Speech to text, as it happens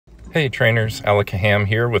Hey trainers, Alakaham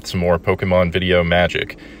here with some more Pokemon video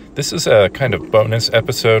magic. This is a kind of bonus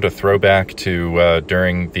episode, a throwback to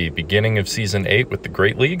during the beginning of Season 8 with the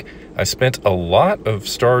Great League. I spent a lot of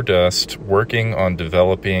Stardust working on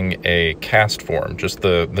developing a Castform, just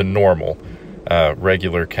the normal,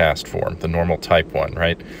 regular Castform, the normal type one,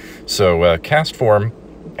 right? So Castform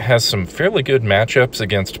has some fairly good matchups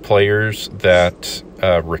against players that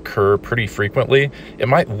recur pretty frequently. It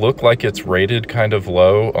might look like it's rated kind of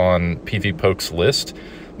low on PvPoke's list,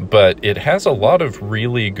 but it has a lot of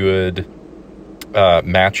really good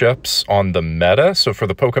matchups on the meta. So for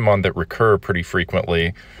the Pokemon that recur pretty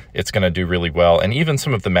frequently, it's going to do really well. And even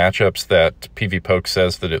some of the matchups that PvPoke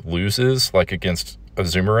says that it loses, like against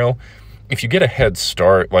Azumarill, if you get a head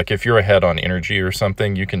start, like if you're ahead on energy or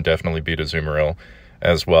something, you can definitely beat Azumarill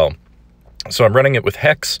as well. So I'm running it with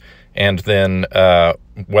Hex, and then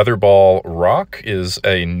Weather Ball Rock is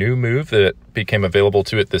a new move that became available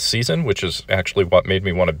to it this season, which is actually what made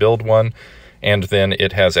me want to build one. And then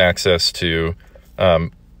it has access to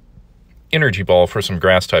Energy Ball for some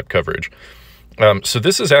grass type coverage. So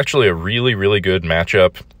this is actually a really, really good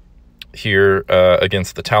matchup here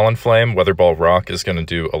against the Talonflame. Weather Ball Rock is going to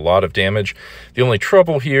do a lot of damage. The only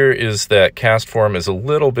trouble here is that Castform is a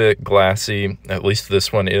little bit glassy. At least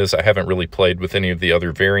this one is. I haven't really played with any of the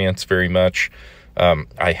other variants very much.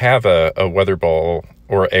 I have a Weather Ball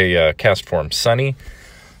or a Castform Sunny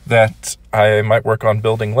that I might work on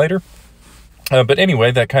building later. But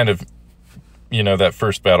anyway, that kind of, you know, that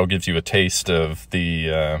first battle gives you a taste of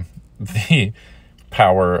the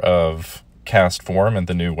power of Castform and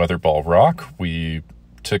the new Weather Ball Rock. We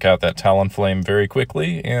took out that Talonflame very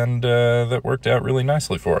quickly, and that worked out really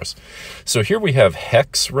nicely for us. So here we have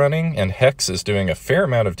Hex running, and Hex is doing a fair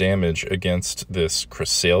amount of damage against this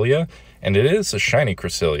Cresselia, and it is a shiny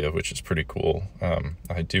Cresselia, which is pretty cool.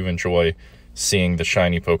 I do enjoy seeing the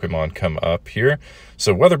shiny Pokemon come up here.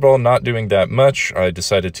 So Weather Ball not doing that much. I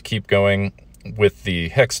decided to keep going with the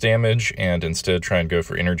Hex damage and instead try and go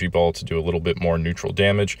for Energy Ball to do a little bit more neutral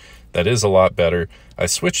damage. That is a lot better. I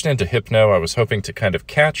switched into Hypno. I was hoping to kind of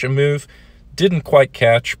catch a move. Didn't quite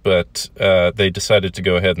catch, but they decided to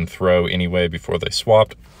go ahead and throw anyway before they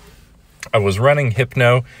swapped. I was running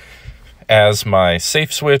Hypno as my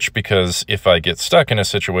safe switch because if I get stuck in a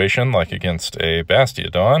situation like against a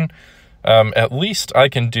Bastiodon, at least I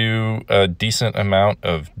can do a decent amount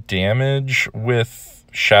of damage with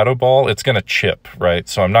Shadow Ball. It's going to chip, right?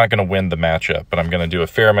 So I'm not going to win the matchup, but I'm going to do a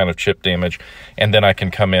fair amount of chip damage, and then I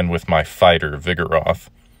can come in with my fighter, Vigoroth.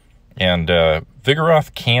 And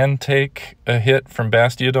Vigoroth can take a hit from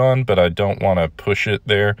Bastiodon, but I don't want to push it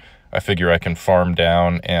there. I figure I can farm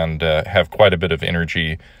down and have quite a bit of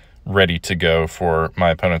energy ready to go for my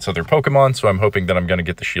opponent's other Pokemon, so I'm hoping that I'm going to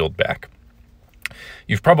get the shield back.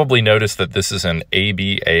 You've probably noticed that this is an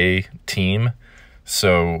ABA team,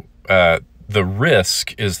 so the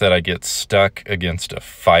risk is that I get stuck against a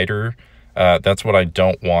fighter. That's what I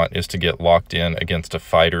don't want, is to get locked in against a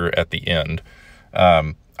fighter at the end.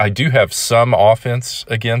 I do have some offense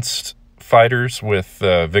against fighters with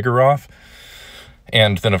Vigoroth,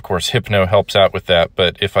 and then of course Hypno helps out with that,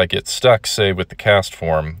 but if I get stuck, say with the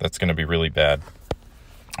Castform, that's going to be really bad.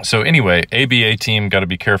 So anyway, ABA team, got to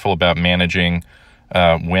be careful about managing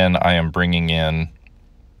when I am bringing in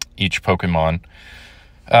each Pokemon.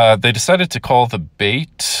 They decided to call the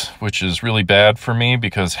bait, which is really bad for me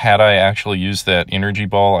because had I actually used that Energy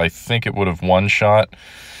Ball, I think it would have one-shot.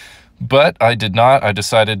 But I did not. I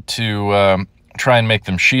decided to try and make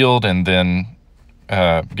them shield and then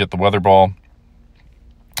get the Weather Ball.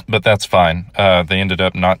 But that's fine. They ended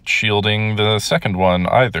up not shielding the second one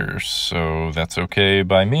either, so that's okay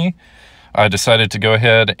by me. I decided to go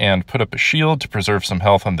ahead and put up a shield to preserve some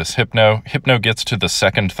health on this Hypno. Hypno gets to the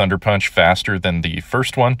second Thunder Punch faster than the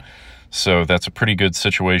first one, so that's a pretty good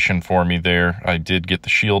situation for me there. I did get the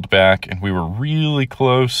shield back, and we were really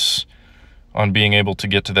close on being able to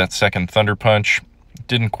get to that second Thunder Punch.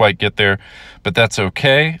 Didn't quite get there, but that's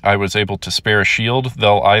okay. I was able to spare a shield.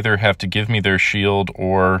 They'll either have to give me their shield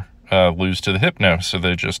or lose to the Hypno, so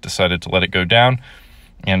they just decided to let it go down.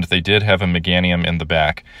 And they did have a Meganium in the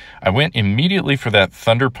back. I went immediately for that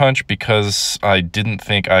Thunder Punch because I didn't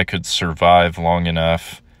think I could survive long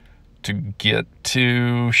enough to get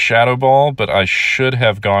to Shadow Ball, but I should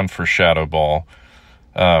have gone for Shadow Ball.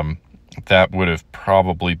 That would have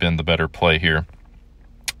probably been the better play here.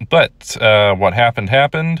 But what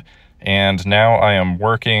happened, and now I am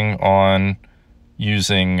working on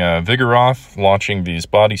using Vigoroth, launching these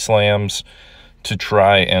Body Slams to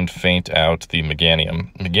try and feint out the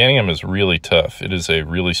Meganium. Meganium is really tough. It is a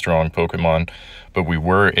really strong Pokemon, but we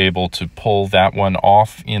were able to pull that one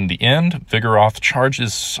off in the end. Vigoroth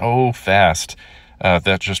charges so fast.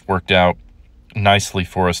 That just worked out nicely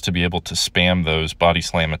for us to be able to spam those body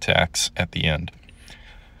slam attacks at the end.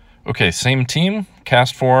 Okay, same team.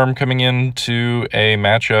 Castform coming into a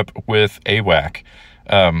matchup with AWAC.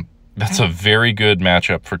 That's a very good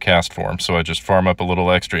matchup for Castform, so I just farm up a little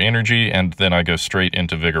extra energy, and then I go straight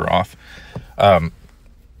into Vigoroth.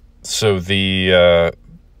 So the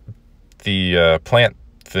plant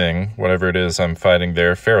thing, whatever it is I'm fighting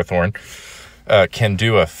there, Ferrothorn, can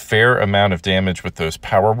do a fair amount of damage with those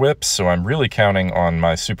power whips, so I'm really counting on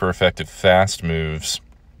my super effective fast moves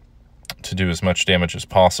to do as much damage as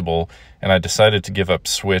possible, and I decided to give up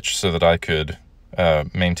Switch so that I could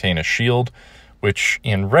maintain a shield, which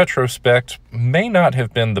in retrospect may not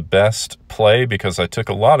have been the best play because I took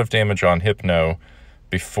a lot of damage on Hypno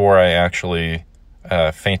before I actually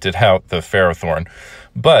feinted out the Ferrothorn.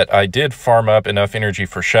 But I did farm up enough energy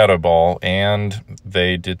for Shadow Ball, and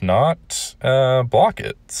they did not block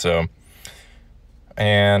it.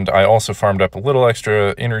 And I also farmed up a little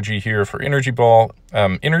extra energy here for Energy Ball.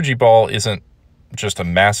 Energy Ball isn't just a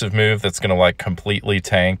massive move that's going to like completely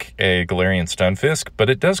tank a Galarian Stunfisk, but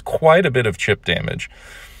it does quite a bit of chip damage.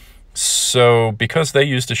 So because they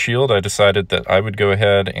used a shield, I decided that I would go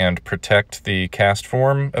ahead and protect the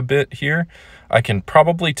Castform a bit here. I can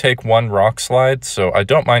probably take one Rock Slide, so I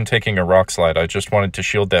don't mind taking a Rock Slide. I just wanted to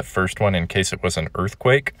shield that first one in case it was an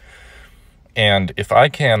Earthquake. And if I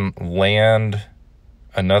can land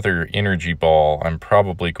another Energy Ball, I'm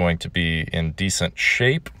probably going to be in decent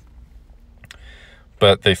shape.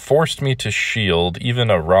 But they forced me to shield. Even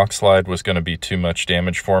a Rock Slide was going to be too much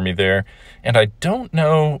damage for me there. And I don't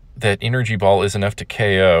know that Energy Ball is enough to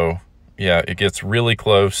KO. Yeah, it gets really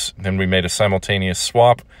close. Then we made a simultaneous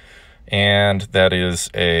swap, and that is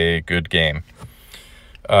a good game.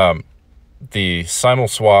 The simul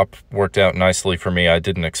swap worked out nicely for me. I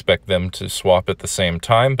didn't expect them to swap at the same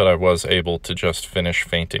time, but I was able to just finish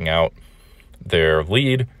feinting out their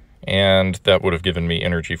lead, and that would have given me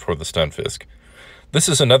energy for the Stunfisk. This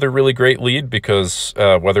is another really great lead because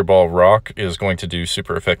Weather Ball Rock is going to do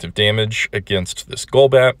super effective damage against this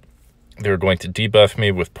Golbat. They're going to debuff me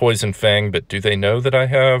with Poison Fang, but do they know that I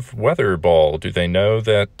have Weather Ball? Do they know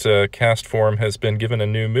that Castform has been given a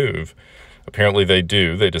new move? Apparently they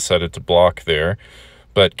do. They decided to block there.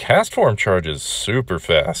 But Castform charges super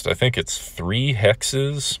fast. I think it's 3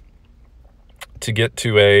 hexes to get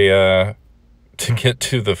to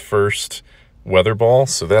the first Weather Ball,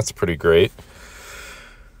 so that's pretty great.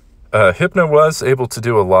 Hypno was able to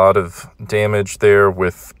do a lot of damage there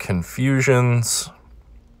with Confusions.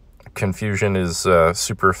 Confusion is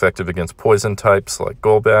super effective against poison types like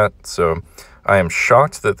Golbat, so I am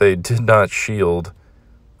shocked that they did not shield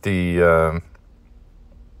the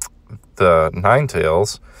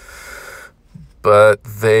Ninetales, but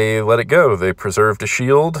they let it go. They preserved a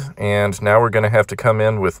shield, and now we're going to have to come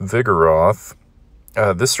in with Vigoroth.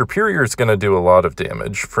 This Superior is going to do a lot of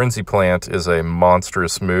damage. Frenzy Plant is a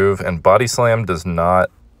monstrous move, and Body Slam does not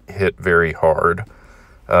hit very hard.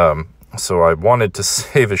 So I wanted to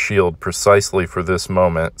save a shield precisely for this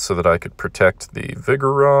moment so that I could protect the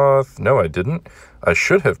Vigoroth. No, I didn't. I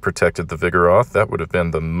should have protected the Vigoroth. That would have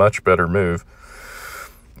been the much better move.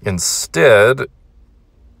 Instead,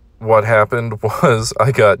 what happened was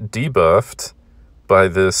I got debuffed by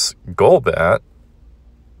this Golbat,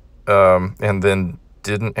 and then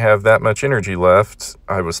didn't have that much energy left.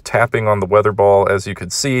 I was tapping on the Weather Ball, as you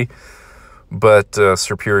could see, but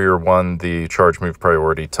Superior won the charge move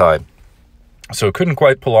priority tie. So couldn't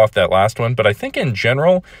quite pull off that last one, but I think in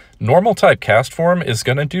general, normal type Castform is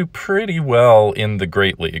going to do pretty well in the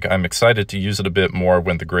Great League. I'm excited to use it a bit more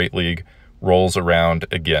when the Great League rolls around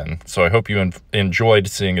again. So I hope you enjoyed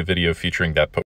seeing a video featuring that Pokemon.